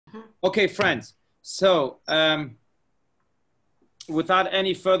Okay, friends. So, without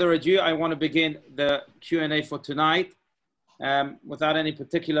any further ado, I want to begin the Q&A for tonight. Without any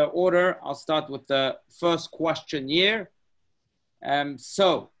particular order, I'll start with the first question here.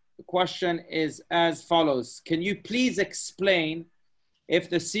 So, the question is as follows. Can you please explain if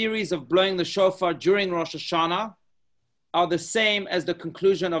the series of blowing the shofar during Rosh Hashanah are the same as the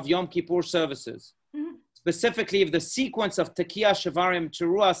conclusion of Yom Kippur services? Specifically, if the sequence of Tekiah, Shevarim,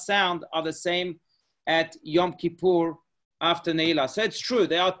 Teruah sound are the same at Yom Kippur after Ne'ilah. So it's true.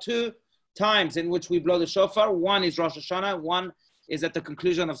 There are two times in which we blow the shofar. One is Rosh Hashanah. One is at the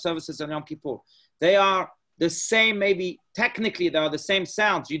conclusion of services on Yom Kippur. They are the same, maybe technically they are the same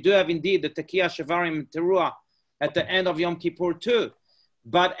sounds. You do have indeed the Tekiah, Shevarim, and Teruah at the end of Yom Kippur too.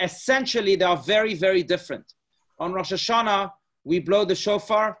 But essentially, they are very, very different. On Rosh Hashanah, we blow the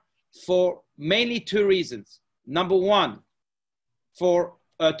shofar for mainly two reasons. Number one, for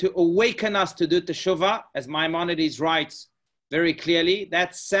to awaken us to do teshuvah, as Maimonides writes very clearly.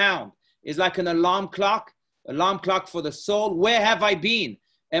 That sound is like an alarm clock for the soul. Where have I been?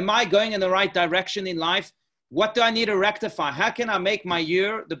 Am I going in the right direction in life? What do I need to rectify? How can I make my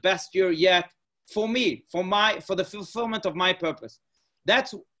year the best year yet for me, for the fulfillment of my purpose?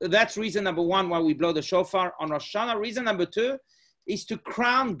 That's reason number one why we blow the shofar on Rosh Hashanah. Reason number two is to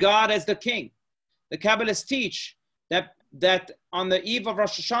crown God as the king. The Kabbalists teach that on the eve of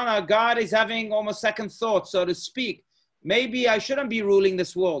Rosh Hashanah, God is having almost second thoughts, so to speak. Maybe I shouldn't be ruling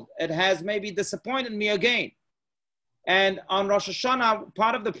this world. It has maybe disappointed me again. And on Rosh Hashanah,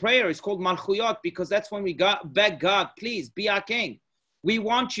 part of the prayer is called Malchuyot, because that's when we beg God, please be our king. We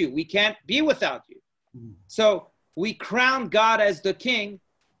want you. We can't be without you. So we crown God as the king,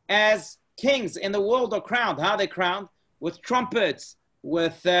 as kings in the world are crowned. How are they crowned? With trumpets,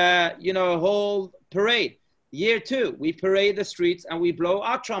 with a whole parade. Year two, we parade the streets and we blow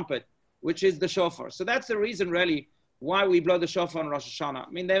our trumpet, which is the shofar. So that's the reason really why we blow the shofar on Rosh Hashanah.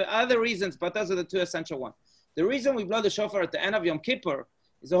 I mean, there are other reasons, but those are the two essential ones. The reason we blow the shofar at the end of Yom Kippur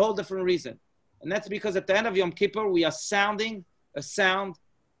is a whole different reason. And that's because at the end of Yom Kippur, we are sounding a sound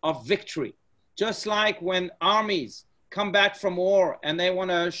of victory. Just like when armies come back from war and they want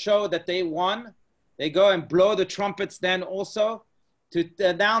to show that they won, they go and blow the trumpets then also to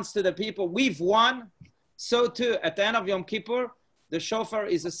announce to the people, we've won. So too, at the end of Yom Kippur, the shofar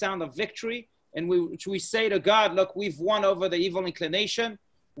is a sound of victory, in which we say to God, look, we've won over the evil inclination.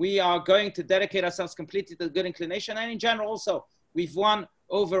 We are going to dedicate ourselves completely to the good inclination. And in general also, we've won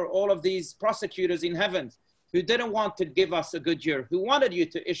over all of these prosecutors in heaven who didn't want to give us a good year, who wanted you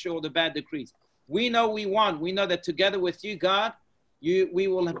to issue all the bad decrees. We know we won. We know that together with you, God, we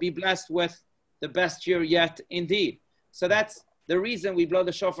will be blessed with the best year yet indeed. So that's the reason we blow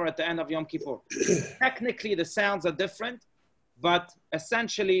the shofar at the end of Yom Kippur. Technically, the sounds are different, but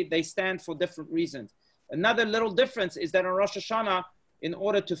essentially they stand for different reasons. Another little difference is that on Rosh Hashanah, in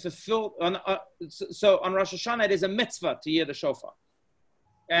order to fulfill, so on Rosh Hashanah, it is a mitzvah to hear the shofar.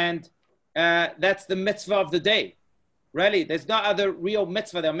 And that's the mitzvah of the day. Really, there's no other real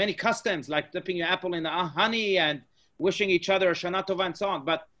mitzvah. There are many customs, like dipping your apple in the honey and wishing each other a Shana Tova and so on.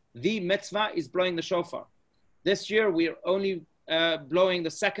 But the mitzvah is blowing the shofar. This year, we're only blowing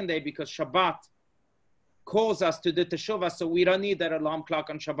the second day because Shabbat calls us to do teshuvah, so we don't need that alarm clock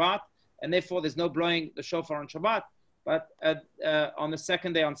on Shabbat. And therefore, there's no blowing the shofar on Shabbat. But on the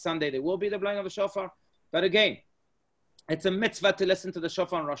second day, on Sunday, there will be the blowing of the shofar. But again, it's a mitzvah to listen to the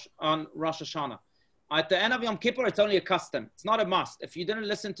shofar on Rosh Hashanah. At the end of Yom Kippur, it's only a custom. It's not a must. If you didn't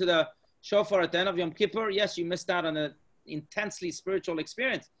listen to the shofar at the end of Yom Kippur, yes, you missed out on an intensely spiritual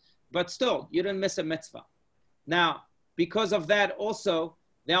experience. But still, you didn't miss a mitzvah. Now, because of that also,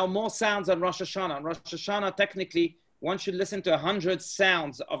 there are more sounds on Rosh Hashanah. On Rosh Hashanah, technically, one should listen to 100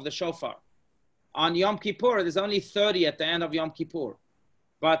 sounds of the shofar. On Yom Kippur, there's only 30 at the end of Yom Kippur.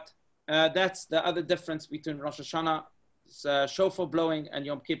 But that's the other difference between Rosh Hashanah shofar blowing and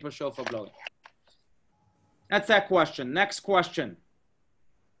Yom Kippur shofar blowing. That's that question. Next question.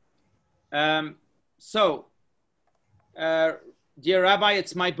 Dear Rabbi,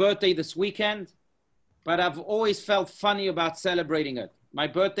 it's my birthday this weekend, but I've always felt funny about celebrating it. My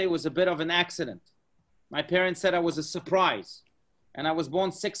birthday was a bit of an accident. My parents said I was a surprise, and I was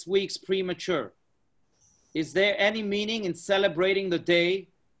born 6 weeks premature. Is there any meaning in celebrating the day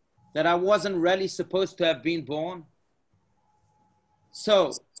that I wasn't really supposed to have been born?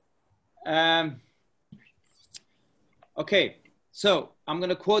 So, okay, so I'm going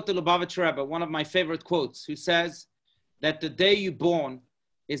to quote the Lubavitcher Rebbe, one of my favorite quotes, who says that the day you're born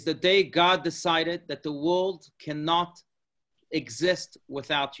is the day God decided that the world cannot exist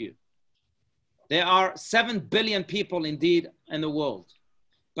without you. There are 7 billion people indeed in the world.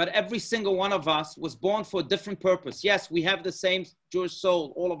 but every single one of us was born for a different purpose. Yes, we have the same Jewish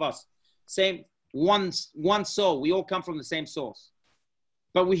soul, all of us, same one soul. We all come from the same source,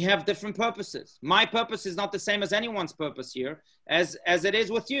 but we have different purposes. My purpose is not the same as anyone's purpose here, as it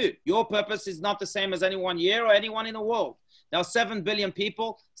is with you. Your purpose is not the same as anyone here or anyone in the world. There are 7 billion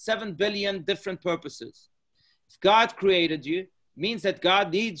people, 7 billion different purposes. If God created you, means that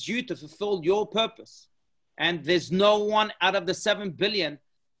God needs you to fulfill your purpose. And there's no one out of the 7 billion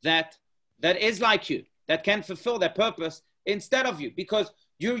that is like you, that can fulfill that purpose instead of you, because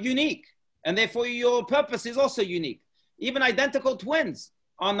you're unique. And therefore your purpose is also unique. Even identical twins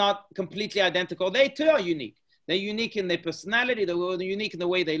are not completely identical. They too are unique. They're unique in their personality, they're unique in the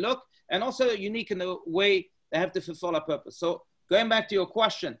way they look, and also unique in the way they have to fulfill a purpose. So going back to your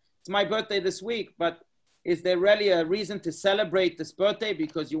question, it's my birthday this week, but is there really a reason to celebrate this birthday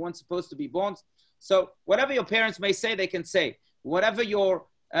because you weren't supposed to be born? So whatever your parents may say, they can say. Whatever your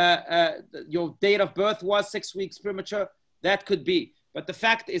date of birth was, 6 weeks premature, that could be. But the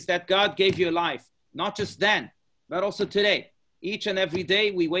fact is that God gave you a life, not just then, but also today. Each and every day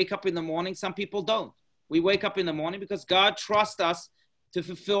we wake up in the morning. Some people don't. We wake up in the morning because God trusts us to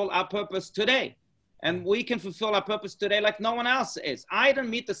fulfill our purpose today. And we can fulfill our purpose today like no one else is. I didn't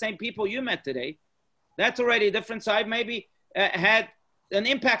meet the same people you met today. That's already a difference. I maybe had an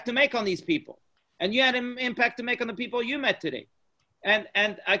impact to make on these people. And you had an impact to make on the people you met today. And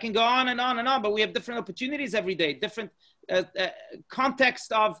I can go on and on and on, but we have different opportunities every day, different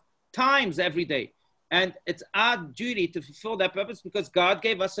context of times every day. And it's our duty to fulfill that purpose because God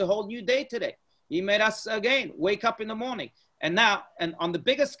gave us a whole new day today. He made us, again, wake up in the morning. And now, and on the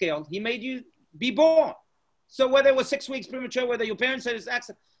bigger scale, he made you be born. So whether it was 6 weeks premature, whether your parents said it's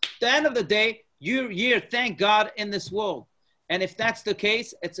accident, at the end of the day, you're here, thank God, in this world. And if that's the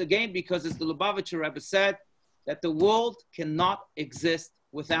case, it's again because, as the Lubavitcher Rebbe said, that the world cannot exist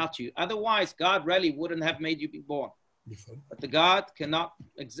without you. Otherwise, God really wouldn't have made you be born. But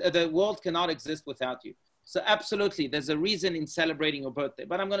the world cannot exist without you. So absolutely, there's a reason in celebrating your birthday.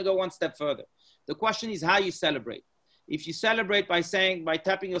 But I'm going to go one step further. The question is how you celebrate. If you celebrate by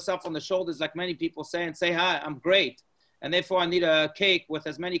tapping yourself on the shoulders, like many people say, and say, hi, I'm great, and therefore I need a cake with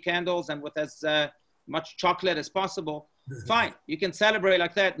as many candles and with as much chocolate as possible, fine. You can celebrate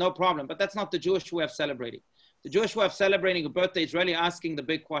like that, no problem. But that's not the Jewish way of celebrating. The Jewish way of celebrating a birthday is really asking the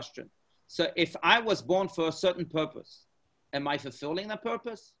big question. So if I was born for a certain purpose, am I fulfilling that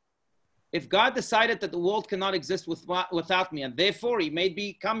purpose? If God decided that the world cannot exist without me, and therefore he made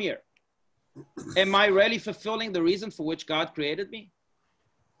me come here, am I really fulfilling the reason for which God created me?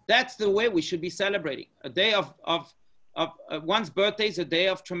 That's the way we should be celebrating. A day of one's birthday is a day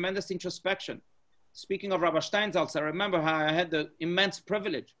of tremendous introspection. Speaking of Rabbi Steinsaltz, I remember how I had the immense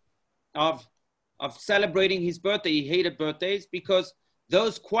privilege of celebrating his birthday. He hated birthdays because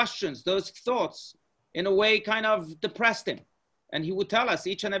those questions, those thoughts, in a way kind of depressed him. And he would tell us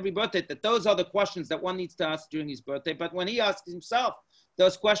each and every birthday that those are the questions that one needs to ask during his birthday. But when he asks himself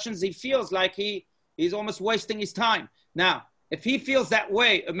those questions, he feels like he's almost wasting his time. Now, if he feels that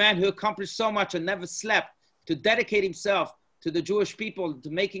way, a man who accomplished so much and never slept to dedicate himself to the Jewish people, to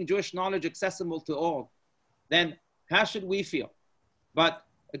making Jewish knowledge accessible to all, then how should we feel? But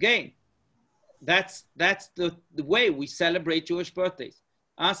again, that's the way we celebrate Jewish birthdays,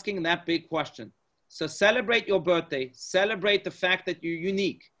 asking that big question. So celebrate your birthday, celebrate the fact that you're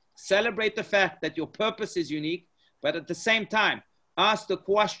unique, celebrate the fact that your purpose is unique, but at the same time, ask the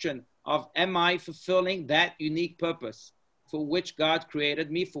question of, am I fulfilling that unique purpose for which God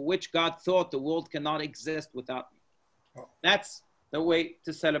created me, for which God thought the world cannot exist without me? That's the way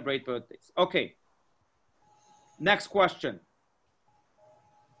to celebrate birthdays. Okay, next question.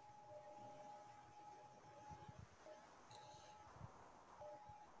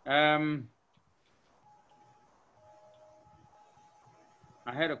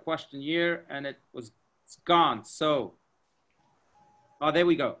 I had a question here and it's gone. So, oh, there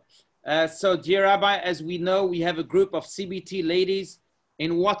we go. So, dear Rabbi, as we know, we have a group of CBT ladies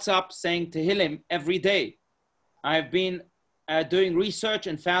in WhatsApp saying Tehillim every day. I've been doing research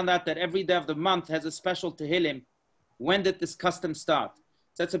and found out that every day of the month has a special Tehillim. When did this custom start?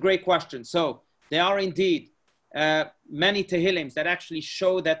 So that's a great question. So there are indeed many Tehillims that actually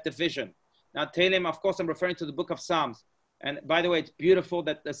show that division. Now, Tehillim, of course, I'm referring to the book of Psalms. And by the way, it's beautiful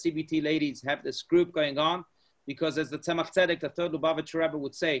that the CBT ladies have this group going on, because as the Tzemach Tzedek, the third Lubavitcher Rebbe,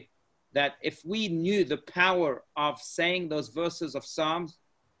 would say, that if we knew the power of saying those verses of Psalms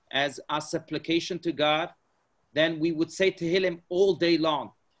as a supplication to God, then we would say Tehillim all day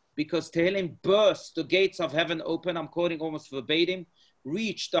long, because Tehillim bursts the gates of heaven open, I'm quoting almost verbatim,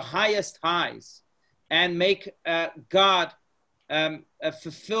 reach the highest highs and make God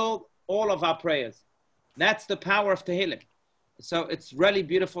fulfill all of our prayers. That's the power of Tehillim. So it's really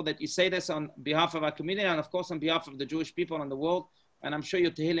beautiful that you say this on behalf of our community and, of course, on behalf of the Jewish people in the world. And I'm sure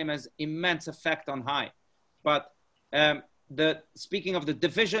your Tehillim has immense effect on high. But speaking of the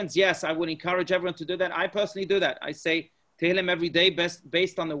divisions, yes, I would encourage everyone to do that. I personally do that. I say Tehillim every day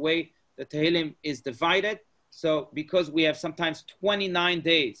based on the way the Tehillim is divided. So because we have sometimes 29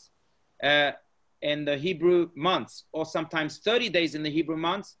 days in the Hebrew months, or sometimes 30 days in the Hebrew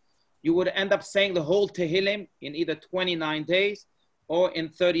months, you would end up saying the whole Tehillim in either 29 days or in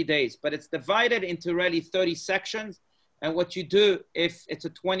 30 days. But it's divided into really 30 sections. And what you do if it's a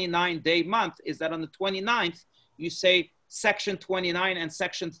 29-day month is that on the 29th, you say section 29 and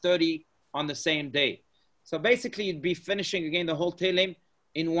section 30 on the same day. So basically, you'd be finishing again the whole Tehillim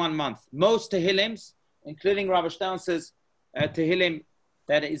in 1 month. Most Tehillims, including Rabbi Stauns's Tehillim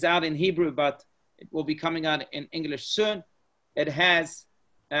that is out in Hebrew, but it will be coming out in English soon, it has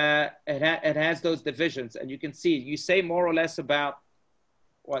those divisions. And you can see, you say more or less about,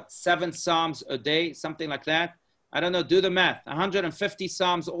 7 Psalms a day, something like that. I don't know, do the math. 150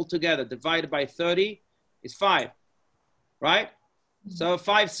 Psalms altogether divided by 30 is 5, right? So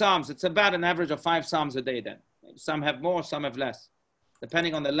 5 Psalms, it's about an average of 5 Psalms a day then. Some have more, some have less,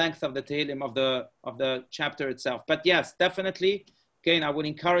 depending on the length of the Tehillim of the chapter itself. But yes, definitely, again, I would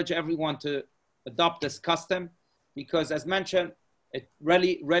encourage everyone to adopt this custom because, as mentioned, it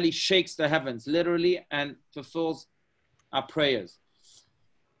really, really shakes the heavens, literally, and fulfills our prayers.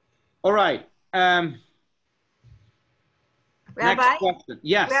 All right. Rabbi, next question.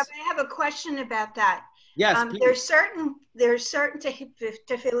 Yes. Rabbi, I have a question about that. Yes, there's certain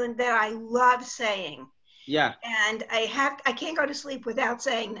tefillin that I love saying. Yeah. And I can't go to sleep without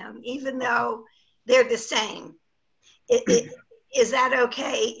saying them, even though they're the same. Is that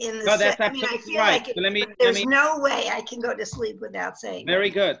okay? I feel right. like there's no way I can go to sleep without saying Very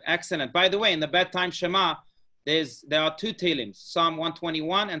them. good. Excellent. By the way, in the bedtime Shema, there are 2 Tehillims, Psalm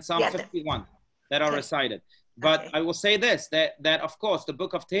 121 and Psalm 51 that are recited. But I will say this, that of course, the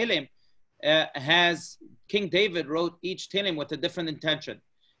book of Tehillim has, King David wrote each Tehillim with a different intention.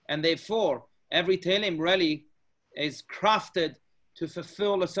 And therefore, every Tehillim really is crafted to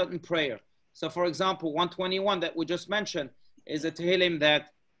fulfill a certain prayer. So for example, 121 that we just mentioned is a Tehillim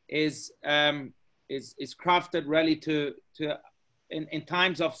that is crafted really to in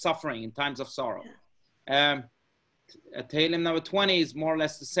times of suffering, in times of sorrow. Tehillim number 20 is more or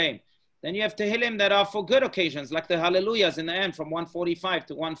less the same. Then you have Tehillim that are for good occasions, like the Hallelujahs in the end from 145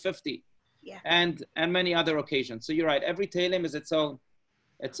 to 150, and many other occasions. So you're right. Every Tehillim is its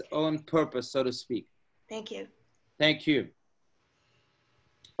own purpose, so to speak. Thank you. Thank you.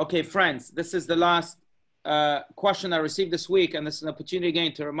 Okay, friends, this is the last question I received this week, and this is an opportunity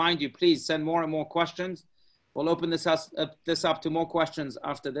again to remind you, please send more and more questions. We'll open this up to more questions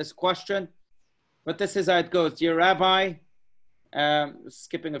after this question. But this is how it goes. Dear Rabbi,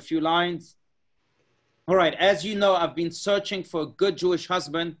 skipping a few lines. All right, as you know, I've been searching for a good Jewish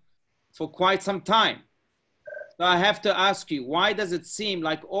husband for quite some time. So I have to ask you, why does it seem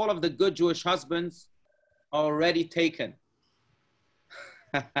like all of the good Jewish husbands are already taken?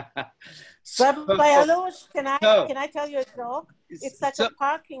 Rabbi Allouche, can I tell you a joke? It's like a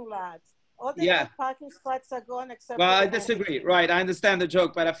parking lot. All the parking spots are gone except. Well, I disagree. Right, I understand the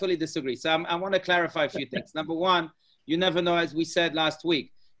joke, but I fully disagree. So I want to clarify a few things. Number one, you never know, as we said last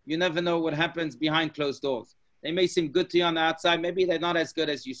week, you never know what happens behind closed doors. They may seem good to you on the outside. Maybe they're not as good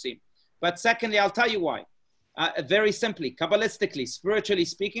as you seem. But secondly, I'll tell you why. Very simply, Kabbalistically, spiritually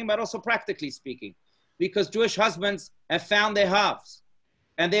speaking, but also practically speaking, because Jewish husbands have found their halves,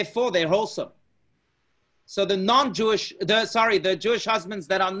 and therefore they're wholesome. So the Jewish husbands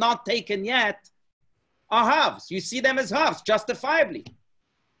that are not taken yet are halves. You see them as halves, justifiably.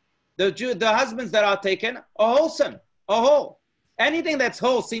 The husbands that are taken are wholesome, are whole. Anything that's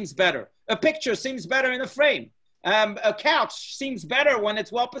whole seems better. A picture seems better in a frame. A couch seems better when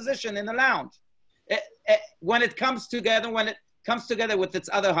it's well positioned in the lounge. When it comes together with its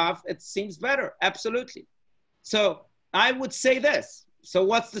other half, it seems better, absolutely. So I would say this. So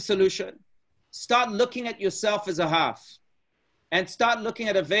what's the solution? Start looking at yourself as a half, and start looking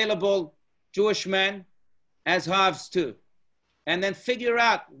at available Jewish men as halves too. And then figure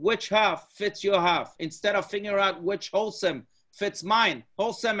out which half fits your half, instead of figuring out which wholesome fits mine.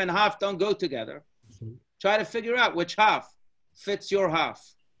 Wholesome and half don't go together. Try to figure out which half fits your half.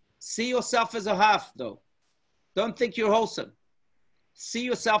 See yourself as a half, though. Don't think you're wholesome. See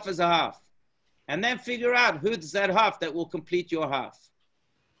yourself as a half. And then figure out who's that half that will complete your half.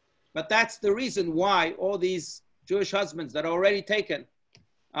 But that's the reason why all these Jewish husbands that are already taken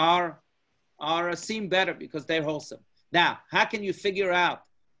are seem better, because they're wholesome. Now, how can you figure out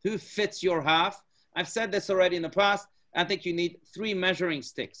who fits your half? I've said this already in the past. I think you need 3 measuring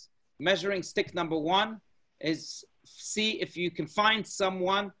sticks. Measuring stick number 1 is see if you can find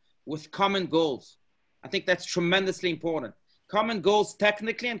someone with common goals. I think that's tremendously important. Common goals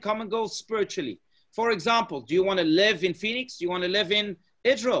technically and common goals spiritually. For example, do you want to live in Phoenix? Do you want to live in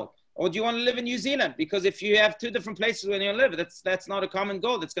Israel? Or do you want to live in New Zealand? Because if you have 2 different places where you live, that's not a common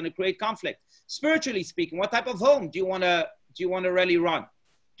goal. That's going to create conflict. Spiritually speaking, what type of home do you want to really run?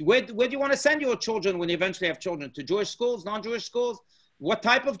 Where do you want to send your children when you eventually have children? To Jewish schools, non-Jewish schools? What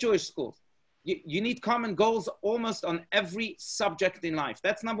type of Jewish schools? You need common goals almost on every subject in life.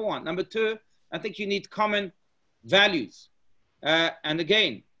 That's number 1. Number 2, I think you need common values. And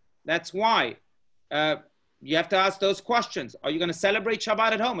again, that's why you have to ask those questions. Are you going to celebrate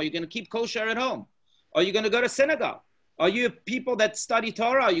Shabbat at home? Are you going to keep kosher at home? Are you going to go to synagogue? Are you people that study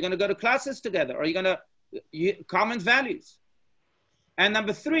Torah? Are you going to go to classes together? Are you going to common values? And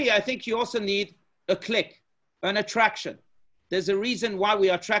number 3, I think you also need a click, an attraction. There's a reason why we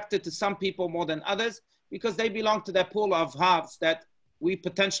are attracted to some people more than others, because they belong to that pool of halves that we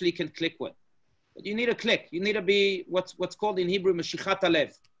potentially can click with. But you need a click. You need to be what's called in Hebrew, Meshichat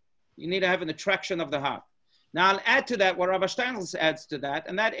Alev. You need to have an attraction of the heart. Now, I'll add to that what Rabbi Steinmetz adds to that,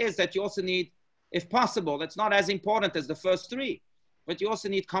 and that is that you also need, if possible, that's not as important as the first 3, but you also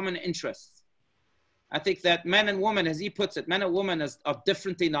need common interests. I think that men and women, as he puts it, men and women are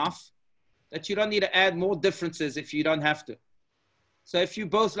different enough that you don't need to add more differences if you don't have to. So if you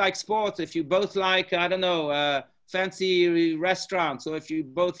both like sports, if you both like, I don't know, fancy restaurants, or if you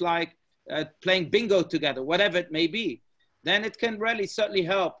both like playing bingo together, whatever it may be, then it can really certainly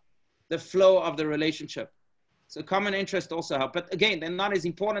help the flow of the relationship. So common interest also help. But again, they're not as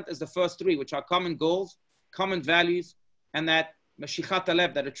important as the first 3, which are common goals, common values, and that Meshichat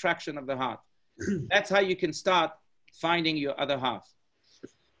Alev, that attraction of the heart. That's how you can start finding your other half.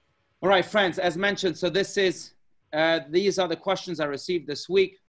 All right, friends, as mentioned, so this is, these are the questions I received this week.